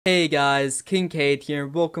Hey guys, Kingkade here,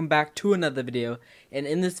 and welcome back to another video. And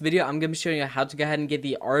in this video, I'm going to be showing you how to go ahead and get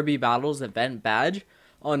the RB Battles event badge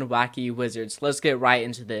on Wacky Wizards. Let's get right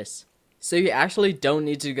into this. So you actually don't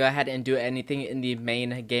need to go ahead and do anything in the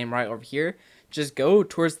main game right over here. Just go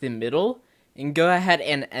towards the middle and go ahead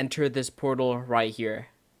and enter this portal right here.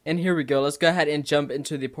 And here we go. Let's go ahead and jump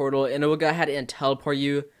into the portal, and it will go ahead and teleport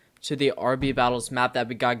you to the RB Battles map that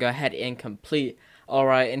we gotta go ahead and complete.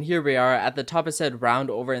 Alright, and here we are. At the top it said round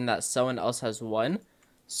over and that someone else has won.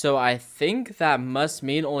 So I think that must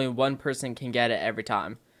mean only one person can get it every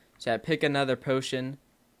time. So I pick another potion.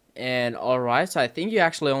 And alright, so I think you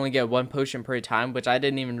actually only get one potion per time, which I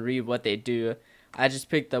didn't even read what they do. I just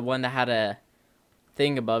picked the one that had a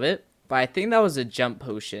thing above it. But I think that was a jump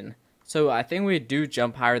potion. So I think we do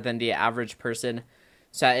jump higher than the average person.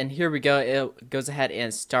 So and here we go. It goes ahead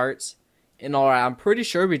and starts. And alright, I'm pretty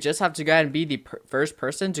sure we just have to go ahead and be the first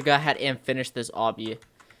person to go ahead and finish this obby.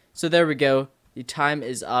 So there we go. The time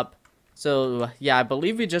is up. So yeah, I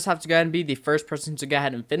believe we just have to go ahead and be the first person to go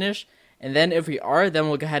ahead and finish. And then if we are, then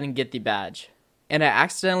we'll go ahead and get the badge. And I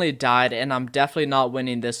accidentally died, and I'm definitely not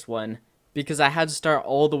winning this one, because I had to start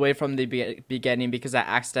all the way from the beginning because I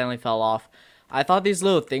accidentally fell off. I thought these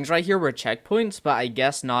little things right here were checkpoints, but I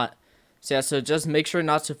guess not. So yeah, so just make sure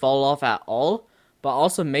not to fall off at all. But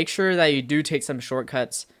also make sure that you do take some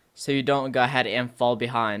shortcuts so you don't go ahead and fall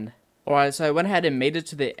behind. Alright, so I went ahead and made it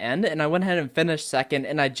to the end, and I went ahead and finished second,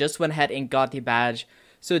 and I just went ahead and got the badge.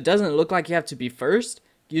 So it doesn't look like you have to be first.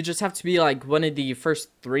 You just have to be like one of the first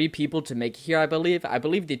 3 people to make it here, I believe. I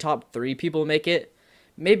believe the top 3 people make it.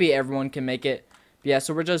 Maybe everyone can make it. But yeah,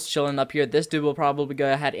 so we're just chilling up here. This dude will probably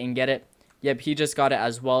go ahead and get it. Yep, he just got it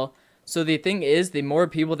as well. So the thing is, the more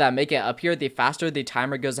people that make it up here, the faster the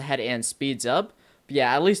timer goes ahead and speeds up.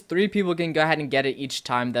 Yeah, at least 3 people can go ahead and get it each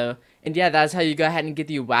time though. And yeah, that's how you go ahead and get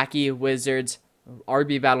the Wacky Wizards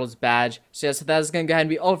RB Battles badge. So yeah, so that's going to go ahead and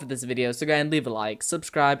be all for this video. So go ahead and leave a like,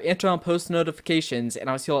 subscribe, and turn on post notifications, and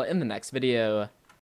I'll see you all in the next video.